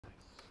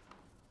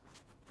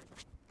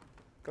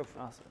Go for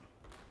it. Awesome.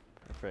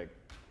 Perfect.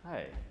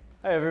 Hi.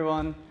 Hi,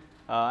 everyone.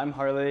 I'm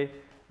Harley.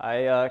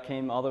 I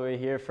came all the way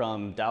here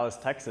from Dallas,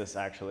 Texas,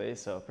 actually,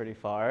 so pretty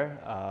far.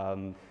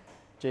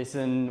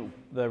 Jason,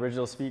 the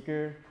original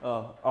speaker,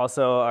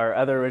 also our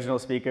other original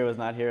speaker was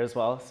not here as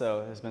well,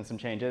 so there's been some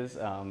changes.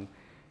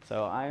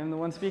 So I am the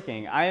one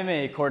speaking. I am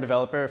a core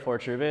developer for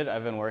Truebit.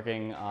 I've been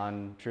working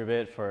on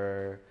Truebit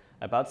for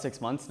about 6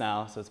 months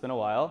now, so it's been a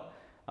while.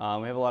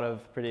 We have a lot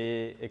of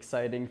pretty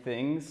exciting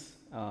things.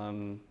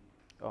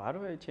 How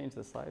do I change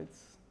the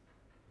slides?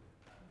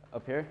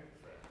 Up here?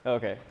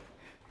 Okay,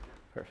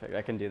 perfect,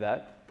 I can do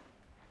that.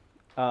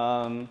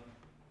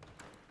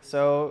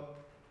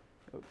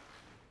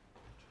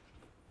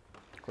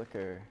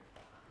 Clicker,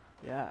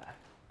 yeah.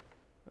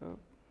 Oh.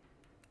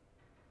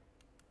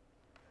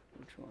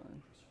 Which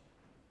one?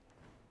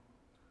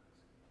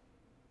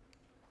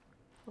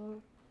 Oh.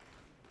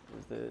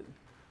 Is it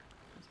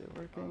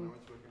working? No,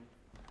 it's working.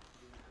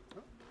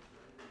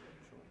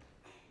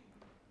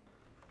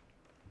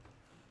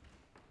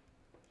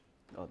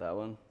 Oh, that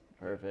one?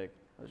 Perfect.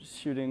 I was just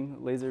shooting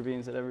laser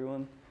beams at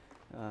everyone.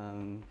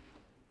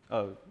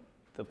 Oh,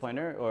 the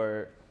pointer?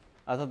 Or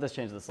I thought this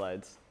changed the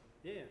slides.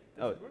 Yeah,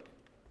 does it work?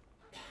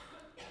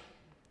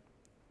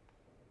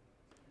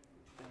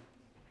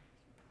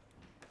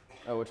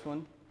 Oh, which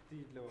one? The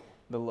lower one.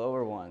 The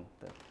lower one.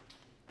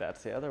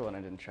 That's the other one I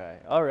didn't try.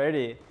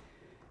 Alrighty.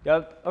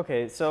 Yep.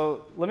 Okay,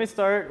 so let me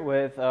start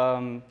with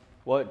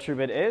what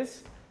Truebit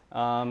is.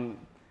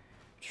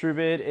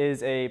 Truebit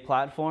is a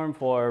platform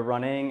for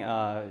running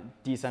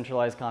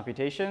decentralized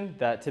computation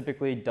that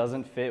typically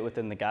doesn't fit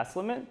within the gas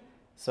limit.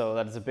 So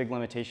that is a big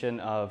limitation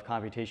of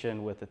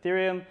computation with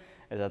Ethereum,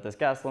 is that this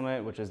gas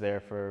limit, which is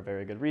there for a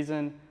very good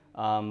reason,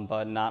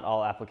 but not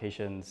all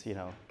applications,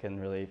 can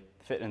really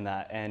fit in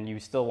that. And you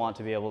still want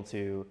to be able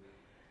to,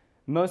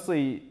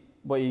 mostly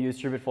what you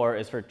use Truebit for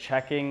is for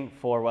checking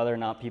for whether or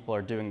not people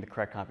are doing the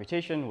correct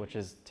computation, which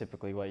is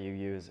typically what you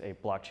use a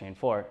blockchain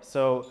for.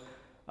 So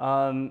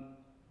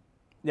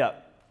yeah,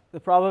 the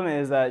problem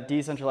is that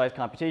decentralized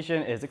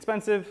computation is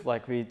expensive,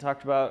 like we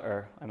talked about,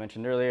 or I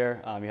mentioned earlier.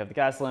 You have the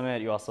gas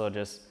limit. You also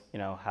just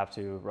have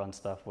to run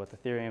stuff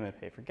with Ethereum and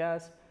pay for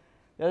gas.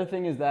 The other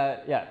thing is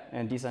that,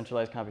 and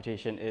decentralized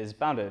computation is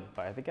bounded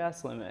by the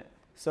gas limit.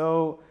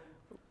 So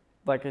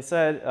like I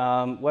said,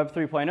 Web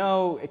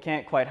 3.0, it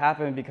can't quite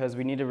happen because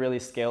we need to really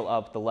scale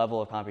up the level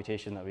of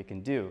computation that we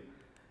can do.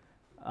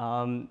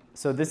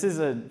 So this is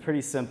a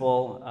pretty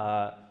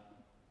simple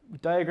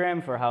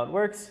diagram for how it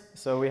works.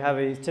 So we have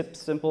a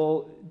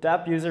simple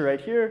dApp user right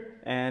here,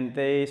 and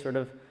they sort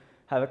of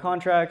have a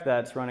contract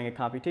that's running a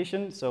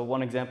computation. So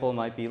one example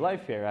might be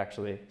LivePeer,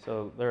 actually.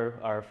 So they're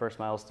our first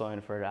milestone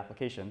for an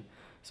application.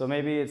 So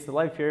maybe it's the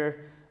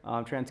LivePeer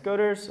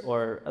transcoders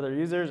or other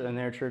users, and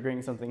they're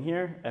triggering something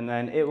here, and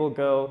then it will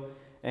go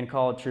and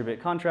call a Truebit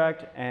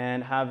contract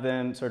and have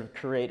them sort of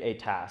create a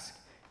task.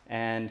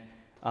 And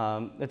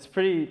it's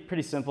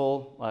pretty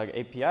simple, like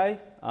API.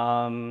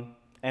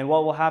 And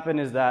what will happen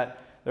is that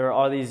there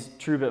are these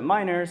Truebit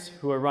miners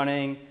who are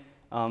running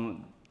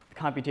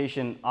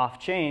computation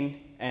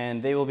off-chain,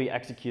 and they will be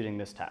executing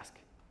this task.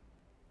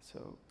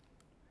 So,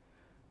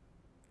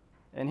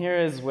 and here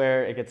is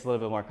where it gets a little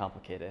bit more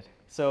complicated.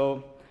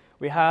 So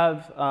we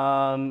have,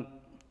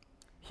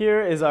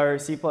 here is our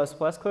C++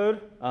 code.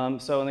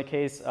 So in the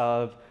case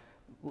of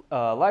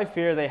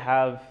LivePeer, they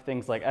have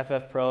things like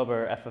ffprov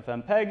or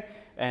ffmpeg,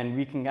 and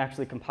we can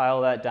actually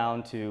compile that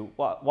down to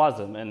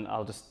WASM. And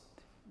I'll just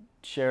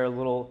share a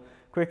little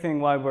quick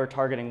thing why we're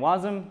targeting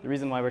WASM. The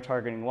reason why we're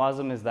targeting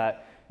WASM is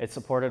that it's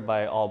supported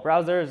by all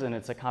browsers, and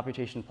it's a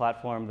computation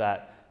platform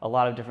that a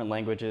lot of different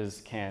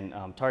languages can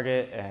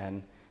target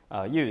and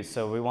use.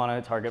 So we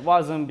want to target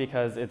WASM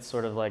because it's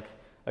sort of like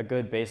a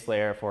good base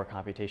layer for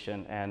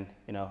computation, and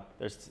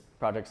there's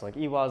projects like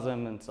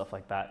eWASM and stuff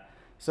like that.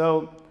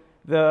 So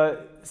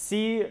the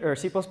C or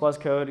C++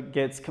 code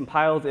gets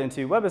compiled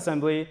into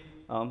WebAssembly,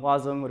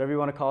 WASM, whatever you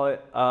want to call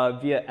it,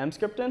 via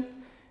mscripton.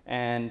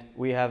 And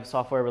we have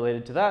software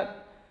related to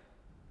that.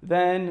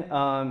 Then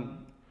the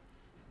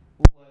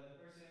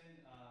person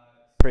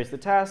creates the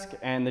task,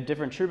 and the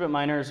different Truebit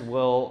miners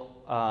will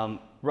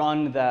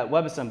run that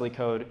WebAssembly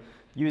code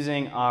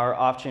using our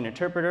off-chain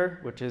interpreter,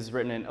 which is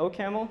written in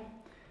OCaml.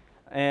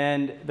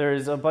 And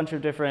there's a bunch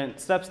of different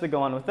steps that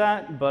go on with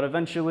that, but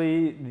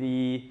eventually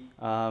the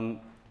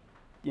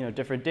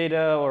different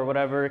data or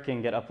whatever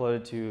can get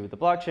uploaded to the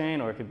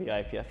blockchain, or it could be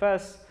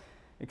IPFS,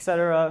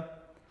 etc.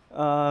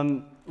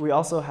 We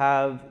also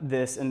have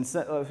this,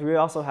 we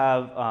also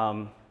have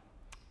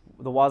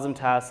the WASM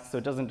task, so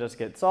it doesn't just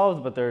get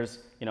solved, but there's,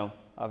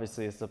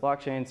 obviously it's the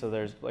blockchain, so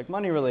there's like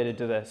money related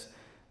to this.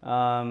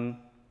 And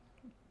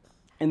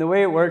the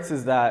way it works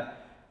is that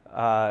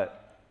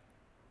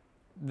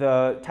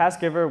the task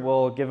giver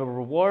will give a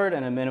reward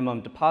and a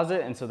minimum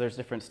deposit, and so there's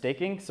different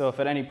staking. So if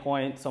at any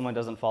point someone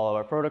doesn't follow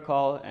our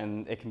protocol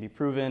and it can be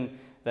proven,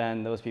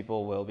 then those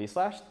people will be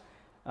slashed.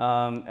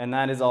 And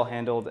that is all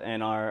handled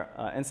in our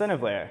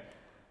incentive layer.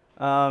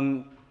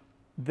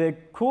 The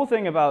cool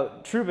thing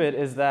about Truebit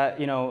is that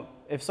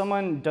if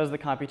someone does the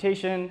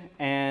computation,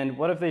 and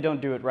what if they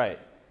don't do it right?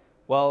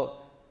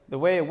 Well, the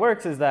way it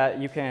works is that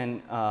you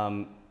can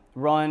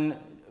run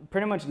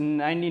pretty much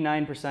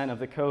 99% of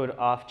the code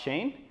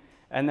off-chain,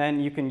 and then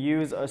you can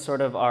use a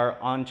sort of our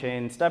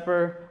on-chain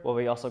stepper, what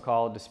we also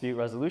call dispute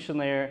resolution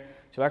layer,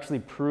 to actually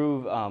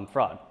prove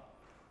fraud.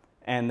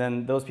 And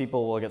then those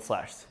people will get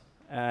slashed.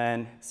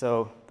 And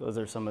so those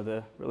are some of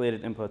the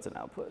related inputs and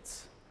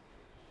outputs.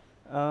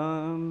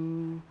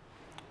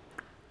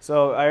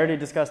 So I already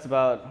discussed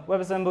about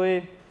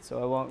WebAssembly,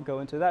 so I won't go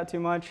into that too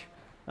much.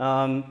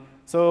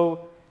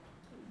 So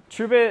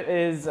Truebit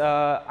is,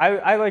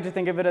 I like to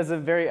think of it as a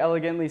very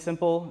elegantly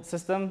simple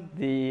system.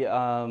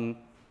 The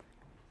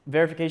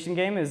verification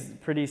game is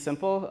pretty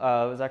simple.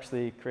 It was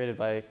actually created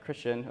by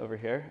Christian over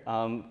here,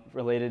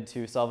 related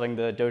to solving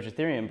the Doge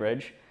Ethereum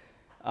bridge.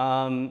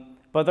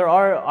 But there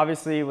are,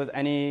 obviously, with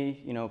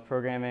any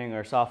programming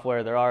or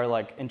software, there are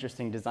like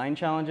interesting design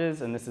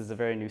challenges, and this is a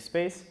very new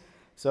space.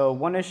 So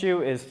one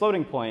issue is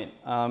floating point,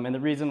 and the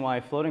reason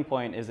why floating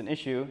point is an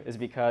issue is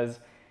because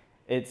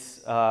it's,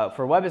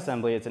 for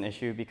WebAssembly, it's an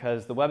issue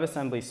because the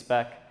WebAssembly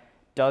spec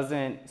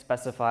doesn't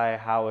specify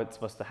how it's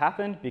supposed to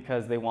happen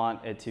because they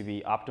want it to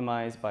be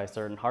optimized by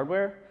certain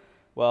hardware.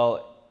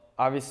 Well,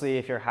 obviously,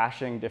 if you're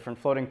hashing different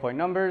floating point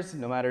numbers,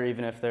 no matter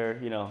even if they're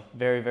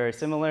very, very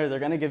similar, they're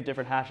going to give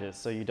different hashes,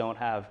 so you don't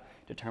have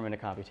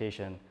determinate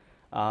computation.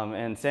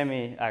 And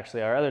Sammy,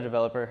 actually, our other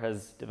developer,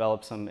 has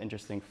developed some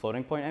interesting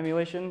floating point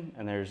emulation,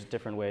 and there's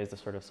different ways to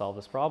sort of solve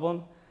this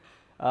problem.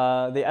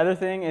 The other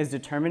thing is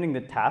determining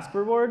the task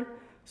reward.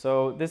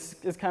 So this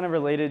is kind of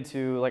related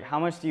to like how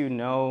much do you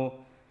know,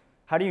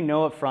 how do you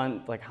know up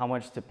front like how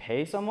much to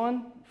pay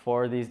someone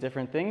for these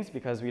different things,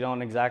 because we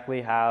don't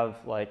exactly have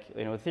like,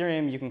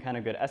 Ethereum, you can kind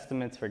of get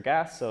estimates for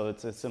gas, so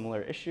it's a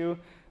similar issue.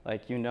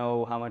 Like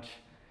how much,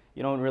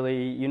 you don't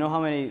really,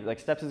 how many like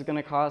steps it's going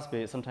to cost,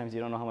 but sometimes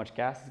you don't know how much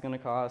gas is going to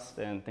cost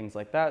and things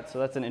like that. So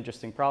that's an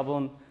interesting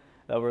problem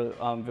that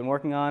we've been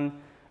working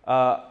on.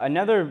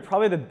 Another,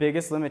 probably the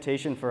biggest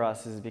limitation for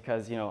us is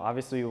because,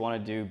 obviously we want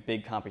to do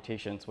big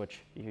computations, which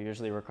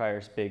usually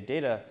requires big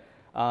data.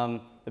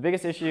 The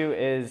biggest issue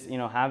is,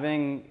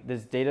 having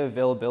this data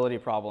availability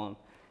problem.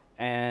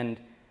 And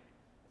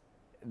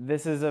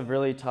this is a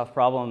really tough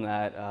problem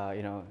that,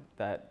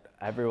 that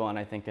everyone,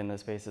 I think, in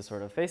this space is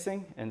sort of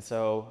facing. And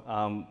so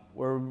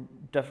we're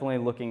definitely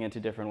looking into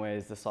different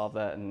ways to solve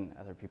that, and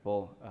other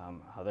people,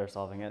 how they're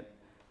solving it.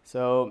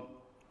 So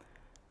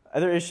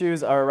other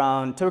issues are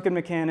around token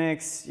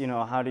mechanics.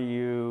 How do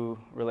you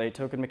relate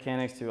token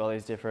mechanics to all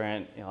these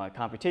different like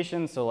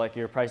computations? So like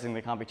you're pricing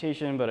the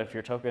computation, but if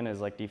your token is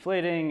like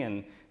deflating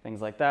and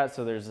things like that,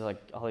 so there's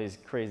like all these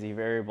crazy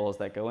variables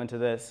that go into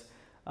this.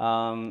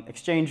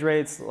 Exchange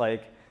rates,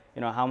 like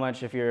how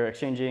much, if you're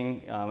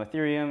exchanging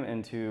Ethereum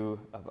into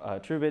a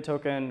Truebit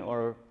token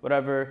or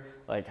whatever,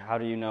 like how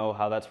do you know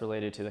how that's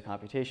related to the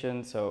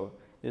computation? So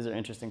these are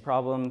interesting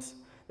problems.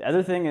 The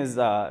other thing is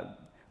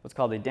what's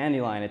called a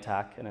dandelion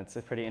attack, and it's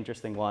a pretty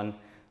interesting one.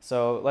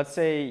 So let's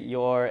say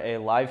you're a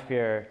live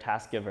peer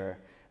task giver,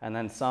 and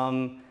then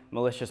some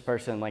malicious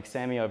person like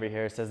Sammy over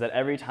here says that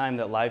every time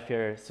that live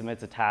peer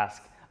submits a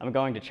task, I'm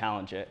going to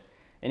challenge it.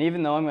 And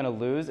even though I'm going to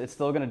lose, it's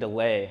still going to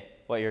delay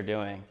what you're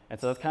doing. And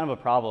so that's kind of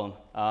a problem.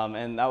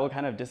 And that will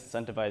kind of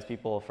disincentivize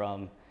people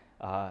from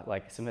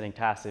like submitting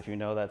tasks if you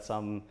know that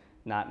some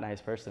not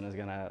nice person is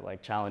going to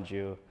like challenge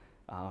you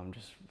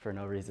just for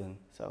no reason.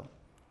 So.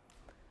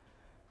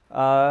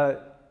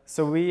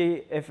 So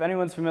if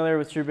anyone's familiar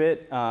with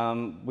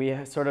Truebit,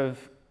 we sort of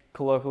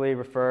colloquially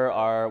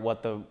refer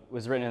what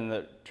was written in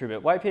the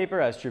Truebit white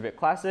paper as Truebit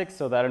Classics.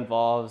 So that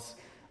involves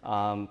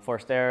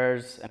forced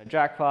errors and a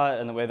jackpot.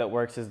 And the way that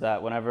works is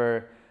that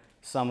whenever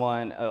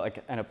someone,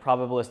 like at a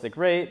probabilistic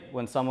rate,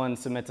 when someone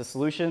submits a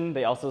solution,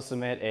 they also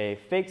submit a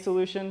fake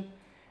solution.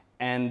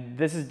 And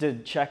this is to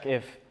check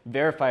if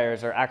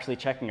verifiers are actually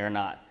checking or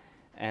not.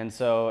 And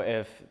so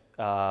if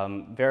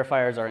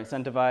verifiers are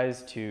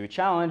incentivized to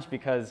challenge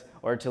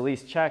or to at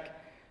least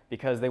check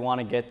because they want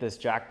to get this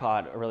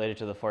jackpot related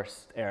to the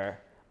forced error.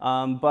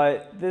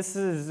 But this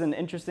is an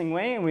interesting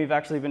way, and we've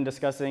actually been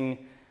discussing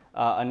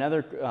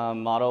another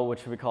model,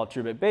 which we call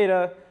Truebit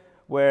Beta,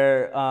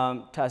 where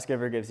task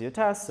giver gives you a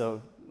task.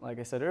 So like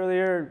I said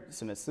earlier,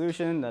 submit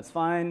solution, that's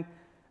fine.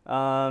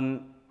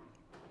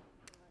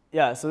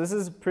 Yeah, so this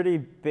is pretty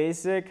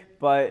basic,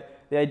 but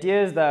the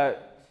idea is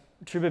that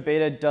Truebit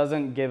Beta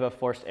doesn't give a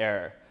forced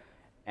error.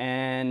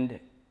 And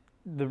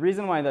the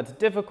reason why that's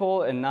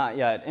difficult and not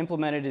yet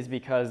implemented is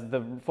because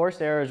the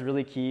forced error is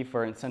really key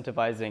for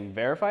incentivizing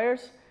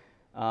verifiers.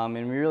 And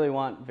we really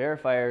want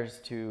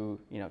verifiers to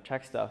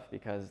check stuff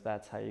because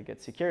that's how you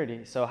get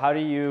security. So how do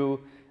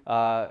you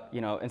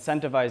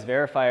incentivize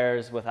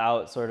verifiers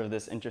without sort of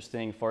this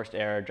interesting forced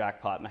error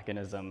jackpot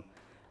mechanism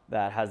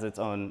that has its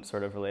own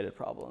sort of related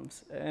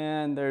problems?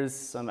 And there's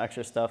some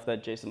extra stuff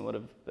that Jason would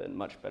have been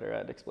much better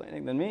at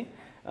explaining than me.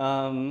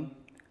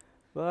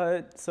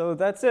 But so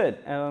that's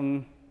it.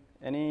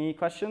 Any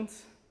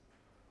questions?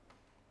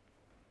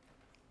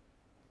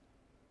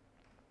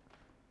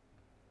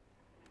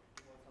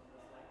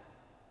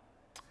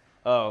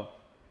 Oh,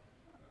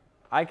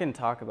 I can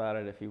talk about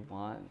it if you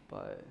want,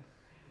 but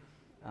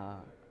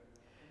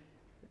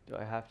do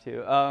I have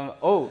to?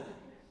 Oh,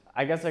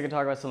 I guess I could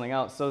talk about something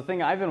else. So the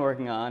thing I've been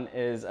working on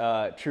is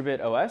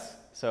Truebit OS.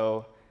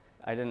 So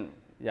I didn't,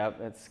 yeah,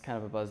 it's kind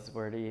of a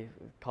buzzwordy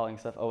calling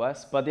stuff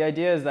OS. But the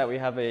idea is that we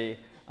have a,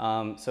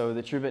 so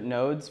the Truebit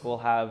nodes will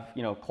have,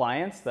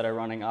 clients that are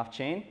running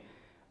off-chain.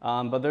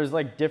 But there's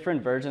like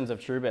different versions of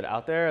Truebit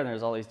out there, and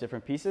there's all these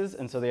different pieces.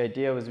 And so the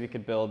idea was we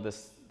could build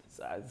this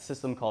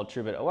system called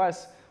Truebit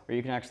OS, where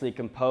you can actually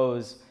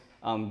compose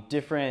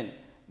different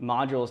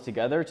modules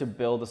together to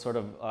build the sort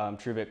of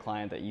Truebit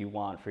client that you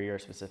want for your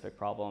specific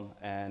problem.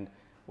 And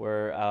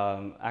we're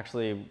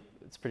actually,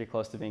 it's pretty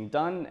close to being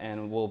done,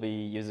 and we'll be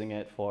using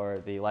it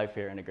for the live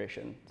here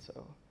integration.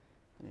 So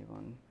if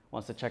anyone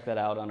wants to check that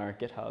out on our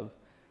GitHub.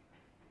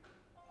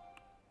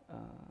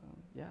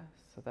 Yeah,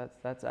 so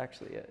that's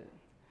actually it.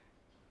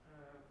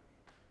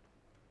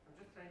 I'm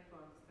just trying to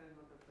understand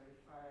what the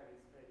verifier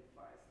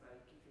verifies. Like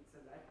if it's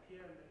a live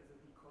peer and there is a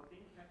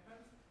decoding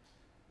happens,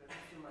 then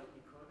you might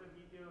decode a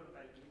video and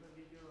I give a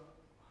video,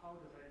 how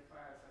the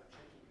verifiers are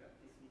checking that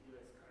this video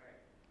is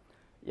correct?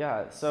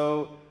 Yeah,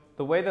 so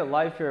the way that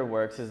live here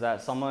works is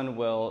that someone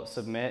will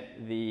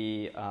submit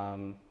the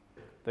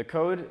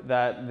code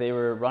that they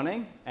were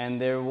running, and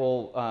they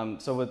will,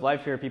 so with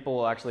live here, people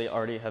will actually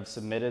already have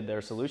submitted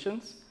their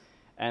solutions.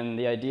 And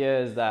the idea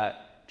is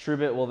that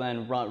Truebit will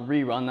then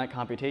rerun that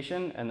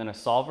computation, and then a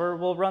solver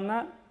will run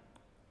that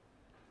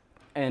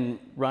and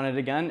run it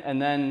again.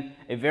 And then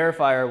a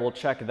verifier will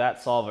check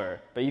that solver.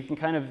 But you can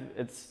kind of,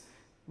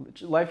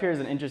 live here is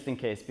an interesting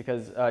case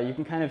because you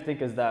can kind of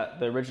think as that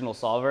the original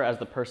solver as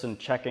the person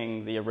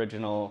checking the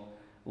original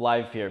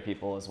live here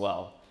people as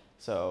well.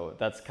 So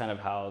that's kind of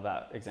how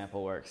that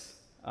example works.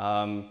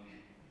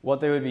 What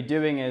they would be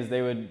doing is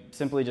they would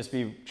simply just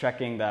be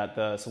checking that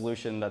the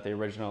solution that the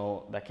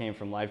original that came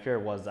from live here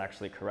was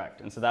actually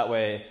correct. And so that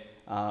way,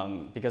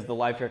 because the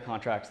live here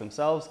contracts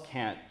themselves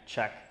can't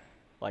check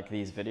like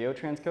these video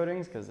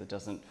transcodings because it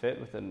doesn't fit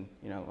within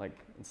like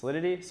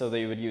Solidity. So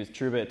they would use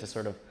Truebit to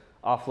sort of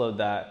offload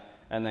that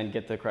and then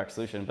get the correct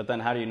solution. But then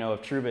how do you know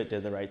if Truebit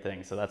did the right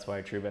thing? So that's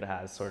why Truebit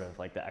has sort of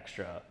like the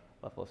extra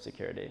level of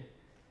security.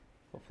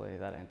 Hopefully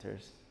that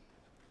answers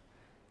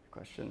your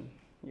question.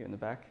 You in the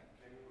back?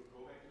 Can you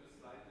go back to the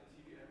slide,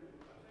 the TVM in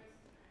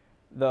context?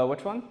 The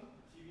which one?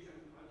 TVM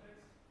in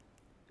context?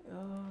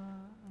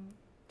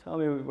 Tell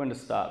me when to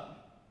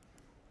stop.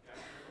 Yeah,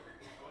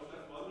 I was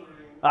just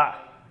wondering, is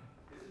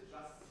it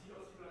just C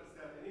or C++? Is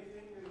there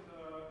anything in the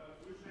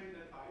toolchain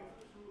that binds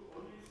it to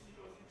only C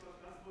or C++?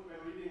 When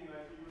we're reading,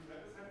 like, we use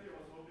WebAssembly, I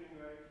was hoping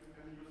like you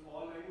can use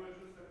all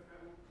languages that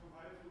can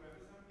compile to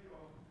WebAssembly,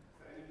 or is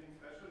there anything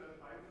special that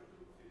binds it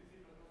to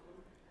C++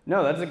 only?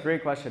 No, that's a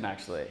great question,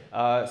 actually.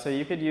 So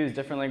you could use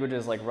different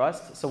languages like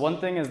Rust. So one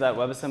thing is that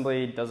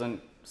WebAssembly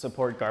doesn't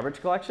support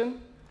garbage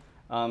collection.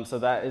 So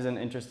that is an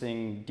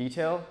interesting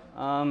detail.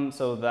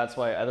 So that's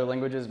why other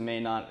languages may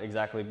not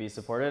exactly be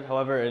supported.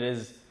 However, it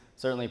is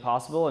certainly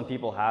possible, and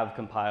people have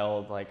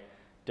compiled like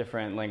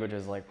different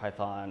languages like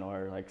Python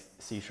or like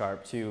C#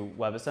 to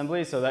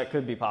WebAssembly. So that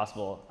could be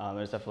possible.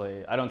 There's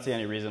definitely, I don't see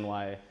any reason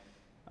why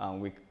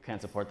we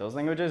can't support those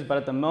languages. But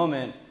at the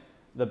moment,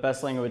 the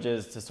best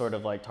languages to sort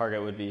of like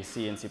target would be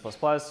C and C++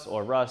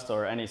 or Rust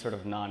or any sort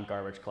of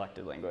non-garbage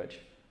collected language.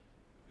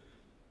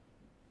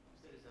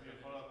 A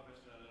follow-up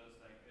question is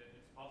like,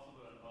 it's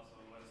possible, and also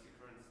what is the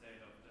current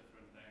state of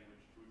different language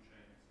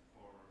toolchains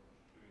for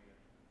doing it?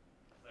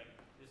 Like,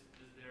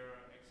 is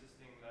there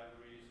existing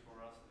libraries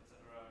for Rust,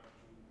 etc.,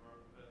 to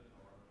work with?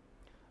 Or?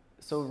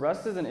 So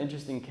Rust is an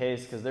interesting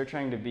case because they're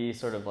trying to be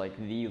sort of like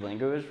the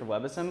language for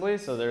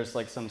WebAssembly. So there's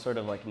like some sort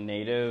of like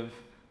native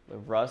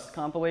Rust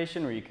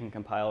compilation where you can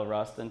compile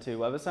Rust into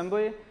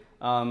WebAssembly.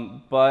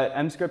 But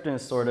Mscript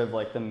is sort of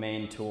like the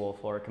main tool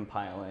for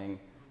compiling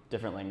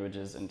different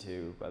languages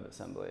into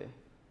WebAssembly.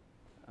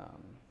 So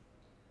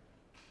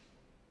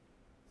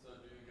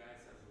do you guys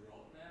have a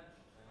roadmap?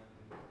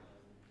 And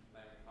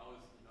like, how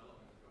is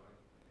development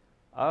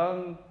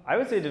going? I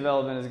would say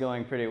development is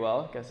going pretty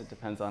well. I guess it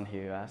depends on who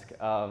you ask.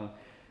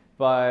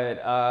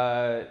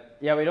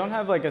 Yeah, we don't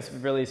have like a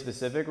really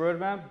specific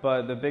roadmap,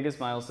 but the biggest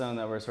milestone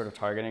that we're sort of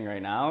targeting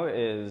right now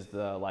is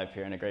the live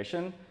peer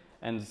integration.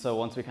 And so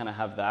once we kind of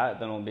have that,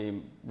 then we'll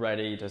be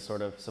ready to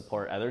sort of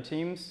support other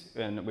teams.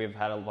 And we've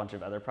had a bunch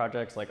of other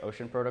projects like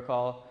Ocean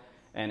Protocol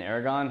and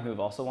Aragon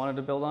who've also wanted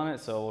to build on it.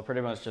 So we'll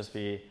pretty much just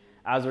be,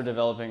 as we're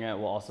developing it,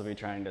 we'll also be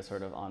trying to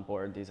sort of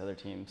onboard these other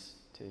teams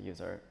to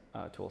use our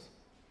tools.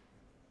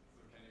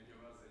 So can you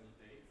give us any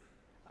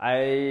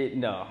dates?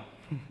 No.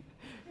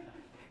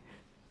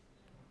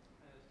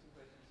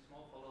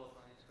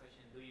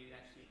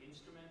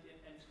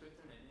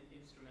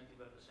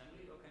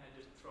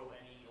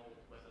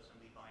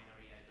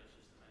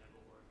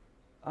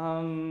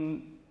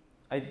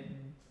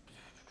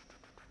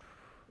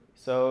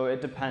 So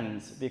it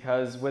depends,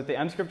 because with the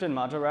Mscript and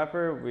module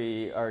wrapper,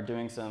 we are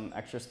doing some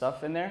extra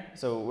stuff in there.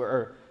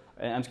 So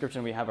in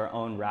Mscript, we have our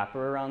own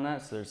wrapper around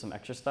that, so there's some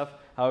extra stuff.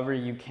 However,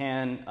 you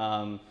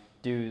can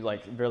do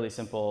like really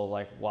simple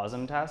like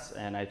WASM tasks,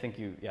 and I think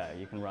you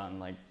can run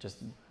like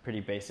just pretty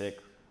basic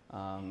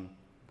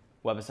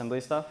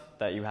WebAssembly stuff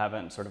that you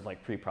haven't sort of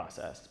like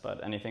pre-processed.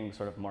 But anything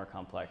sort of more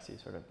complex, you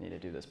sort of need to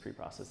do this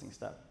pre-processing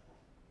step.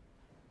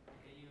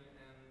 Can you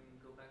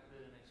go back a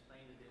bit and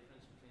explain the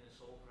difference between a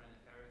solver and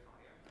a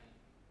verifier? I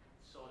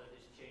saw that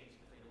this changed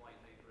between the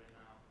white paper and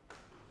now.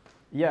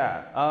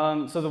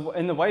 Yeah, so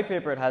in the white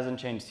paper it hasn't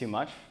changed too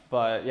much,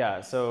 but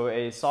yeah, so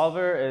a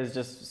solver is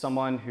just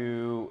someone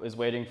who is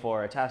waiting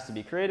for a task to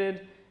be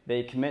created.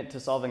 They commit to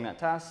solving that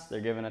task,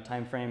 they're given a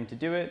time frame to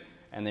do it,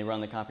 and they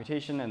run the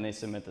computation and they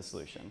submit the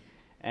solution.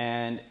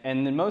 And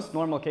in most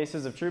normal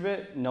cases of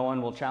Truebit, no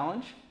one will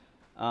challenge,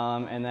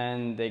 and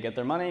then they get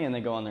their money and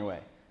they go on their way.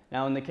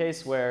 Now in the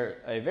case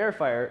where a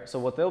verifier, so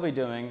what they'll be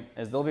doing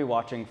is they'll be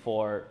watching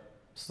for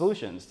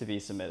solutions to be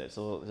submitted,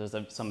 so there's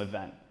some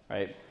event,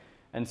 right?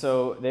 And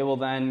so they will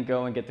then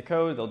go and get the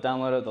code, they'll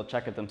download it, they'll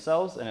check it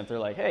themselves, and if they're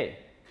like, hey,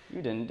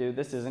 you didn't do,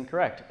 this isn't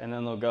correct, and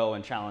then they'll go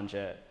and challenge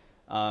it.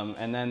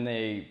 And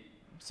then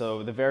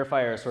so the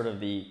verifier is sort of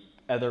the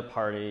other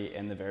party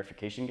in the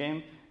verification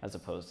game, as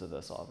opposed to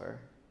the solver.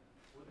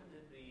 Wouldn't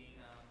it be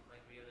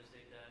like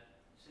realistic that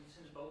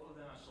since both of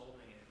them are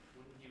solving it,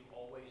 wouldn't you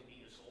always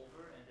be a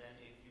solver, and then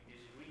if you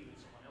disagree with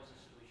someone else's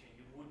solution,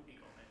 you would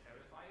become a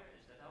verifier?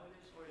 Is that how it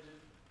is, or is it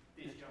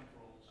disjunct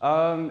roles?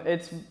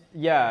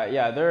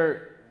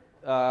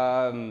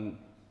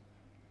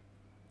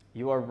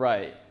 You are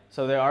right.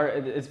 So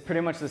it's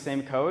pretty much the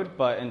same code,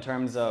 but in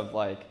terms of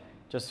like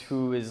just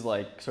who is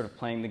like sort of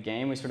playing the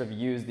game, we sort of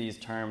use these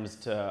terms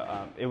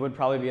to, it would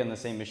probably be on the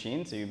same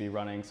machine, so you'd be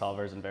running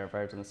solvers and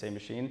verifiers on the same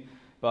machine,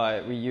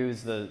 but we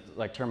use the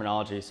like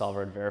terminology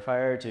solver and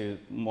verifier to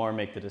more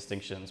make the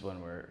distinctions when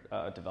we're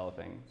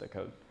developing the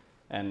code,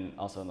 and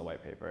also in the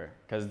white paper,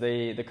 because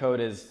the code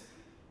is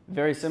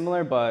very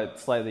similar but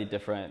slightly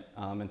different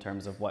in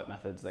terms of what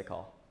methods they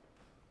call.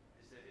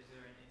 Is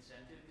there an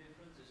incentive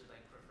difference? Is it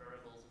like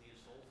preferable to be a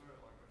solver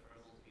or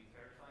preferable to be a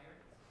verifier?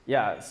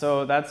 Yeah,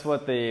 so that's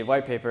what the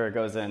white paper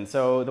goes in.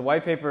 So the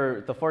white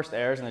paper, the forced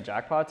errors and the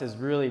jackpots is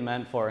really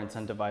meant for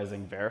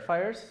incentivizing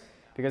verifiers,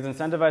 because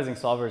incentivizing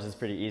solvers is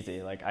pretty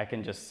easy. Like I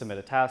can just submit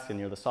a task and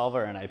you're the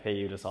solver and I pay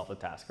you to solve the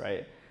task,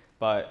 right?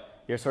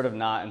 But you're sort of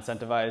not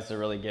incentivized to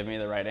really give me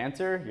the right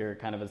answer. You're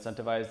kind of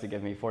incentivized to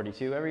give me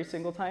 42 every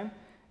single time,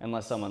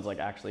 unless someone's like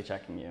actually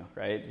checking you,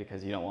 right?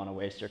 Because you don't want to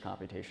waste your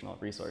computational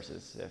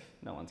resources if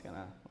no one's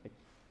gonna like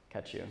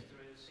catch you. Is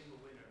there a single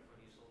winner for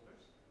these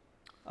solvers?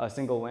 A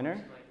single winner? Is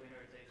it like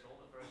winner takes all,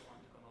 the first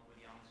one to come up with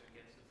the answer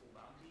gets the full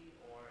bounty?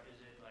 Or is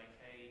it like,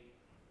 hey,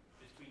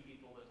 there's 3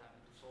 people that happen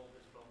to solve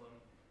this problem.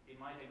 They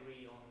might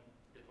agree on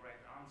the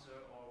correct answer,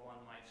 or one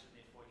might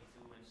submit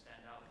 42 and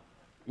stand out.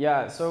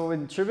 Yeah, so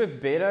in Truebit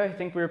Beta, I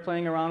think we were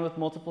playing around with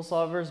multiple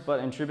solvers, but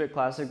in Truebit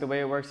Classic, the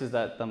way it works is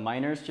that the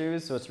miners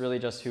choose, so it's really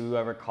just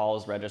whoever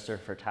calls register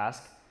for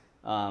task,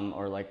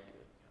 or like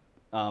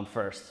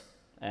first,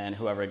 and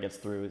whoever gets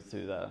through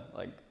the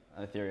like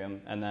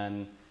Ethereum, and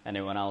then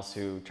anyone else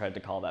who tried to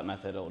call that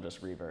method, it'll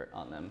just revert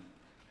on them.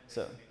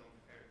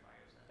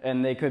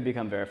 And they could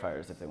become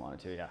verifiers if they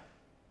wanted to, yeah.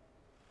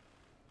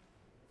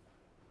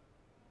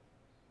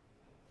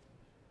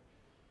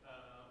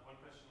 One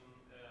question.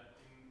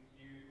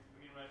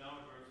 Right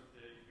now it works with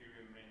the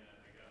Ethereum mainnet,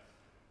 I guess.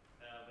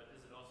 But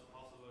is it also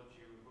possible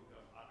to hook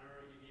up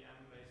other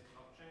EVM-based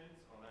blockchains,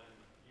 or then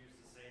use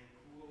the same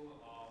pool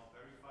of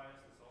verifiers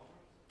and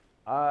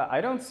solvers?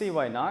 I don't see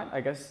why not.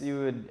 I guess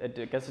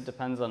I guess it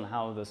depends on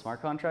how the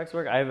smart contracts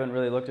work. I haven't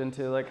really looked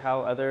into like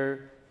how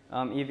other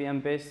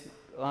EVM-based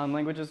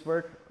languages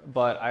work,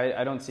 but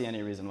I don't see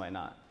any reason why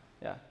not.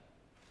 Yeah.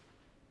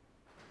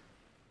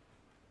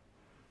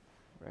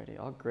 Alrighty,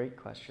 all great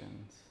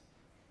questions.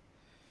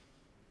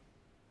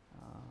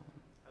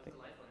 How's the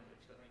Lifeline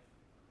bridge going?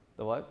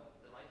 The what?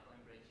 The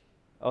Lifeline bridge.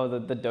 Oh,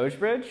 the Doge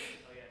bridge?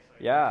 Oh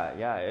yeah, sorry.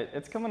 Yeah,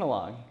 it's coming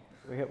along.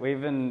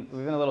 We've been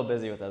a little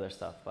busy with other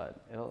stuff,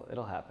 but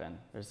it'll happen.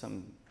 There's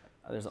an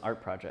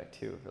art project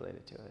too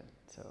related to it,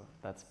 so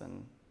that's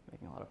been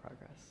making a lot of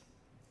progress.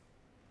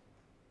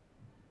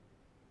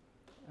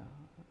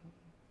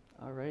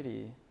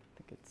 Alrighty, I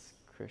think it's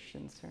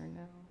Christian's turn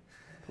now,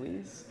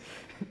 please.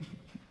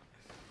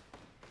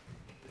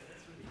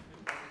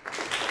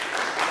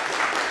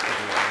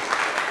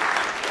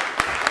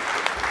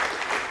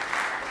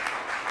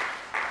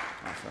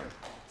 Awesome.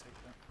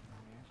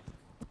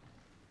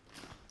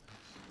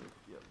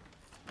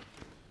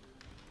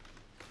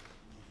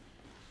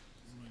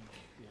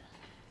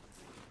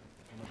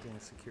 I'm not doing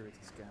a security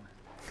scan.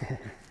 I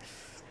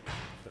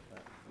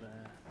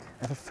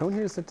have a phone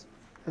here. Is it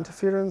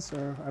interference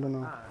or I don't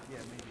know? Yeah,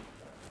 maybe.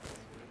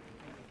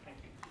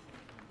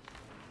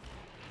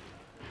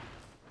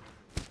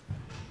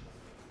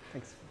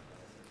 Thanks.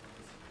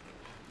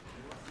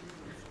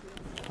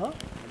 Huh?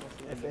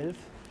 F11?